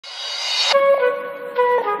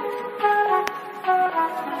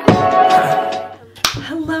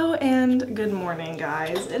Hello and good morning,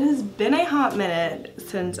 guys. It has been a hot minute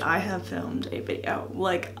since I have filmed a video,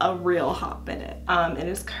 like a real hot minute. It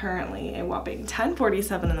is currently a whopping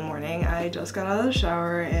 10:47 in the morning. I just got out of the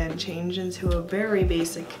shower and changed into a very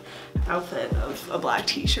basic outfit of a black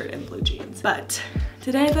t-shirt and blue jeans. But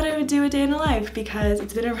today I thought I would do a day in the life because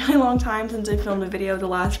it's been a really long time since I filmed a video. The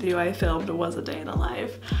last video I filmed was a day in the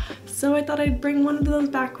life. So I thought I'd bring one of those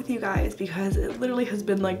back with you guys because it literally has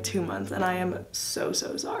been like 2 months and I am so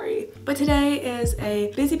sorry. But today is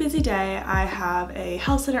a busy day. I have a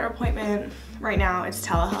health center appointment. Right now it's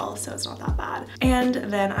telehealth, so it's not that bad. And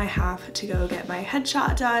then I have to go get my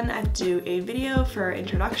headshot done. I have to do a video for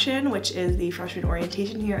introduction, which is the freshman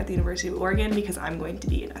orientation here at the University of Oregon, because I'm going to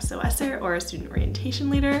be an SOSer or a student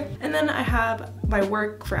orientation leader. And then I have my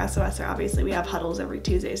work for SOSer. Obviously we have huddles every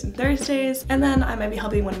Tuesdays and Thursdays. And then I might be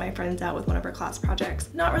helping one of my friends out with one of her class projects.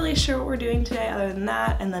 Not really sure what we're doing today other than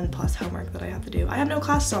that, and then plus homework that I have to do. I have no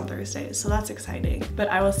classes on Thursdays, so that's exciting. But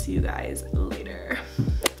I will see you guys later.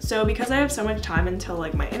 So because I have so much time until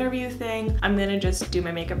like my interview thing, I'm gonna just do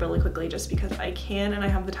my makeup really quickly just because I can and I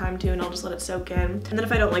have the time to, and I'll just let it soak in. And then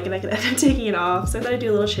if I don't like it, I can end up taking it off. So I thought I'd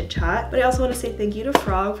do a little chit chat. But I also want to say thank you to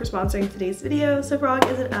Frog for sponsoring today's video. So Frog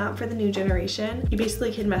is an app for the new generation. You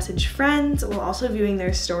basically can message friends while also viewing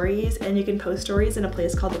their stories, and you can post stories in a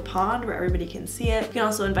place called the Pond where everybody can see it. You can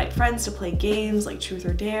also invite friends to play games like Truth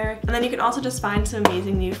or Dare. And then you can also just find some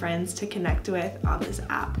amazing new friends to connect with on this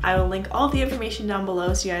app. I will link all of the information down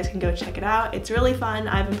below so you guys can go check it out. It's really fun.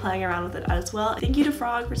 I've been playing around with it as well. Thank you to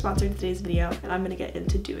Frog for sponsoring today's video, and I'm gonna get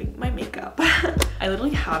into doing my makeup. I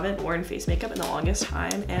literally haven't worn face makeup in the longest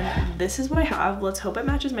time, and this is what I have. Let's hope it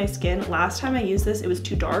matches my skin. Last time I used this, it was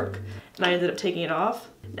too dark, and I ended up taking it off.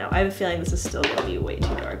 Now I have a feeling this is still gonna be way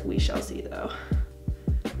too dark. We shall see though.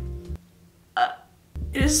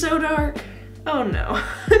 It is so dark. Oh no.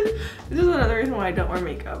 This is another reason why I don't wear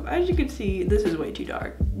makeup. As you can see, this is way too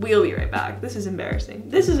dark. We'll be right back. This is embarrassing.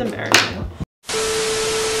 This is embarrassing.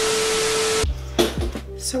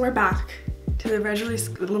 So we're back to the regularly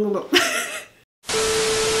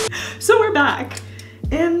So we're back,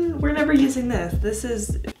 and we're never using this. This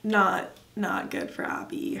is not good for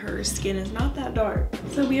Abby. Her skin is not that dark.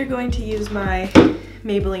 So we are going to use my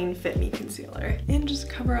Maybelline Fit Me concealer and just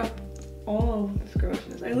cover up all of this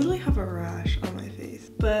grossness. I literally have a rash on my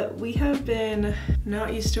face. But we have been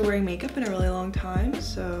not used to wearing makeup in a really long time,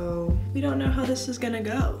 so we don't know how this is gonna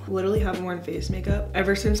go. Literally haven't worn face makeup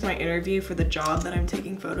ever since my interview for the job that I'm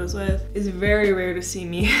taking photos with. It's very rare to see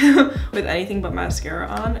me with anything but mascara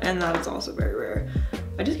on, and that is also very rare.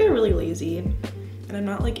 I just get really lazy, and I'm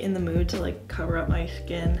not like in the mood to like cover up my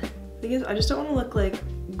skin. The thing is, I just don't want to look like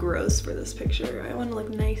gross for this picture. I want to look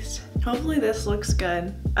nice. Hopefully this looks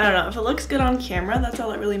good. I don't know, if it looks good on camera, that's all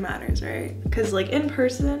that really matters, right? Because like in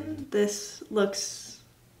person, this looks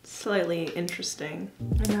slightly interesting.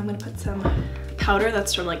 And now I'm gonna put some powder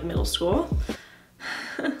that's from like middle school.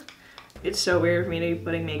 It's so weird for me to be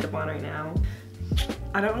putting makeup on right now.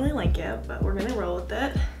 I don't really like it, but we're gonna roll with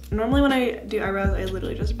it. Normally when I do eyebrows, I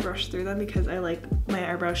literally just brush through them because I like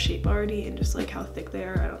my eyebrow shape already and just like how thick they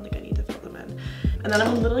are. I don't think I need to fill them in. And then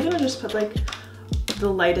I'm literally gonna just put like the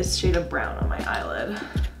lightest shade of brown on my eyelid.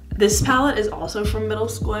 This palette is also from middle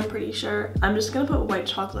school, I'm pretty sure. I'm just gonna put white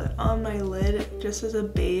chocolate on my lid just as a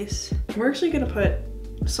base. We're actually gonna put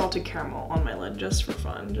salted caramel on my lid just for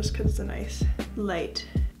fun, just because it's a nice light.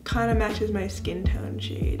 Kind of matches my skin tone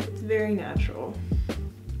shade. It's very natural.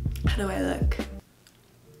 How do I look?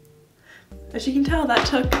 As you can tell, that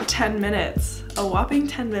took 10 minutes. A whopping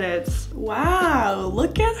 10 minutes. Wow,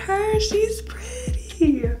 look at her, she's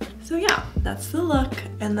pretty. So yeah, that's the look.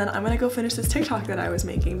 And then I'm gonna go finish this TikTok that I was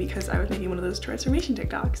making because I was making one of those transformation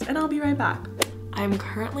TikToks, and I'll be right back. I'm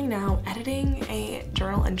currently now editing a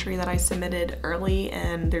journal entry that I submitted early,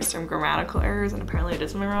 and there's some grammatical errors and apparently I did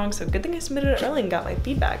something wrong, so good thing I submitted it early and got my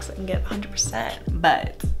feedback so I can get 100%.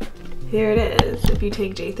 But here it is. If you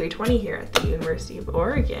take J320 here at the University of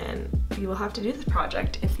Oregon, you will have to do this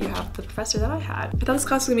project if you have the professor that I had. I thought this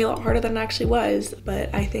class was gonna be a lot harder than it actually was,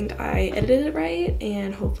 but I think I edited it right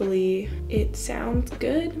and hopefully it sounds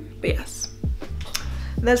good. But yes,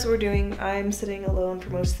 that's what we're doing. I'm sitting alone for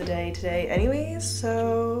most of the day today anyways,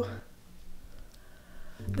 so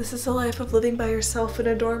this is the life of living by yourself in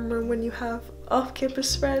a dorm room when you have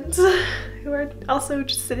off-campus friends who are also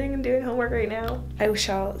just sitting and doing homework right now. I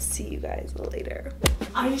shall see you guys later.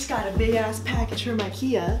 I just got a big ass package from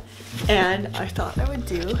IKEA, and I thought I would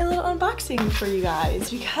do a little unboxing for you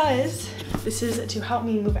guys because this is to help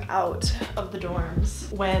me move out of the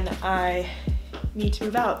dorms when I need to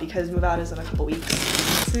move out because move out is in a couple weeks.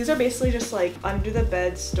 So these are basically just like under the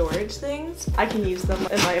bed storage things. I can use them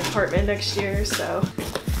in my apartment next year, so.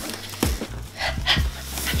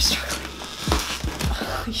 I'm struggling.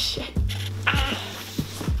 Holy shit.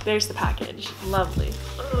 There's the package. Lovely.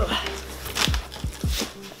 Ugh.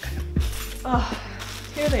 Oh,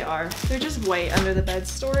 here they are. They're just white under the bed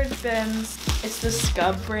storage bins. It's the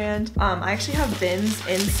Scub brand. I actually have bins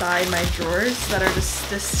inside my drawers that are just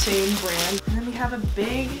the same brand. And then we have a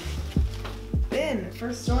big bin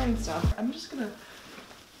for storing stuff. I'm just gonna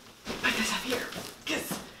put this up here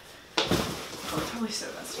because it's probably so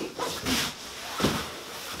dusty.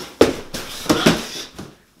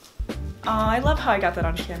 Oh, I love how I got that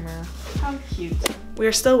on camera. How cute.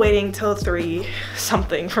 We're still waiting till 3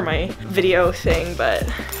 something for my video thing, but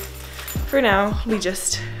for now, we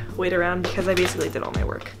just wait around because I basically did all my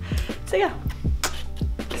work. So yeah,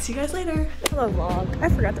 see you guys later. Hello vlog, I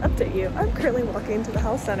forgot to update you. I'm currently walking to the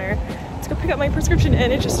health center to go pick up my prescription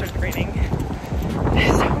and it just started raining.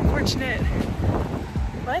 It's so unfortunate.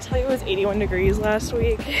 When I tell you it was 81 degrees last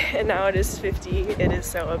week and now it is 50, it is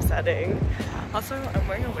so upsetting. Also, I'm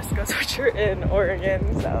wearing a Wisco sweatshirt in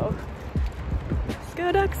Oregon, so let's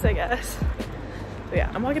go Ducks, I guess. But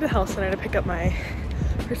yeah, I'm walking to the health center to pick up my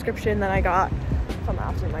prescription that I got from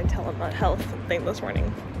after my telehealth thing this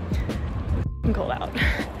morning. I'm cold out.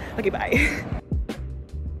 Okay, bye.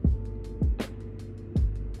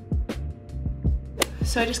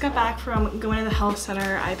 So I just got back from going to the health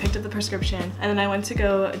center. I picked up the prescription and then I went to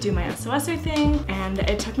go do my SOSer thing, and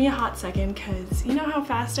it took me a hot second because you know how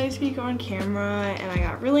fast I speak on camera, and I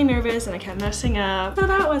got really nervous and I kept messing up. So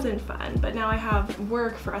that wasn't fun, but now I have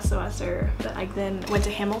work for SOSer. But I then went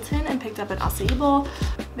to Hamilton and picked up an acai bowl.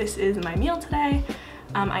 This is my meal today.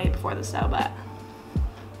 I ate before this though, but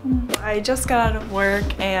I just got out of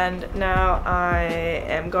work and now I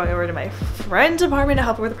am going over to my friend's apartment to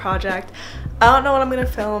help her with a project. I don't know what I'm gonna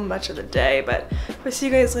film much of the day, but if I see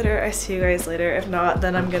you guys later, I see you guys later. If not,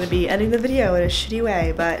 then I'm gonna be ending the video in a shitty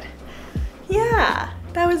way, but yeah,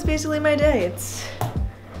 that was basically my day. It's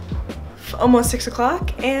almost 6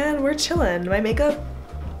 o'clock and we're chilling. My makeup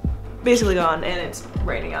basically gone and it's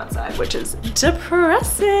raining outside, which is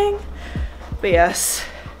depressing. But yes,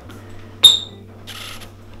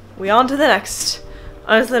 we on to the next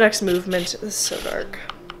movement. This is so dark.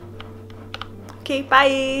 Okay,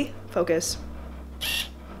 bye. Focus.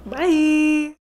 Bye.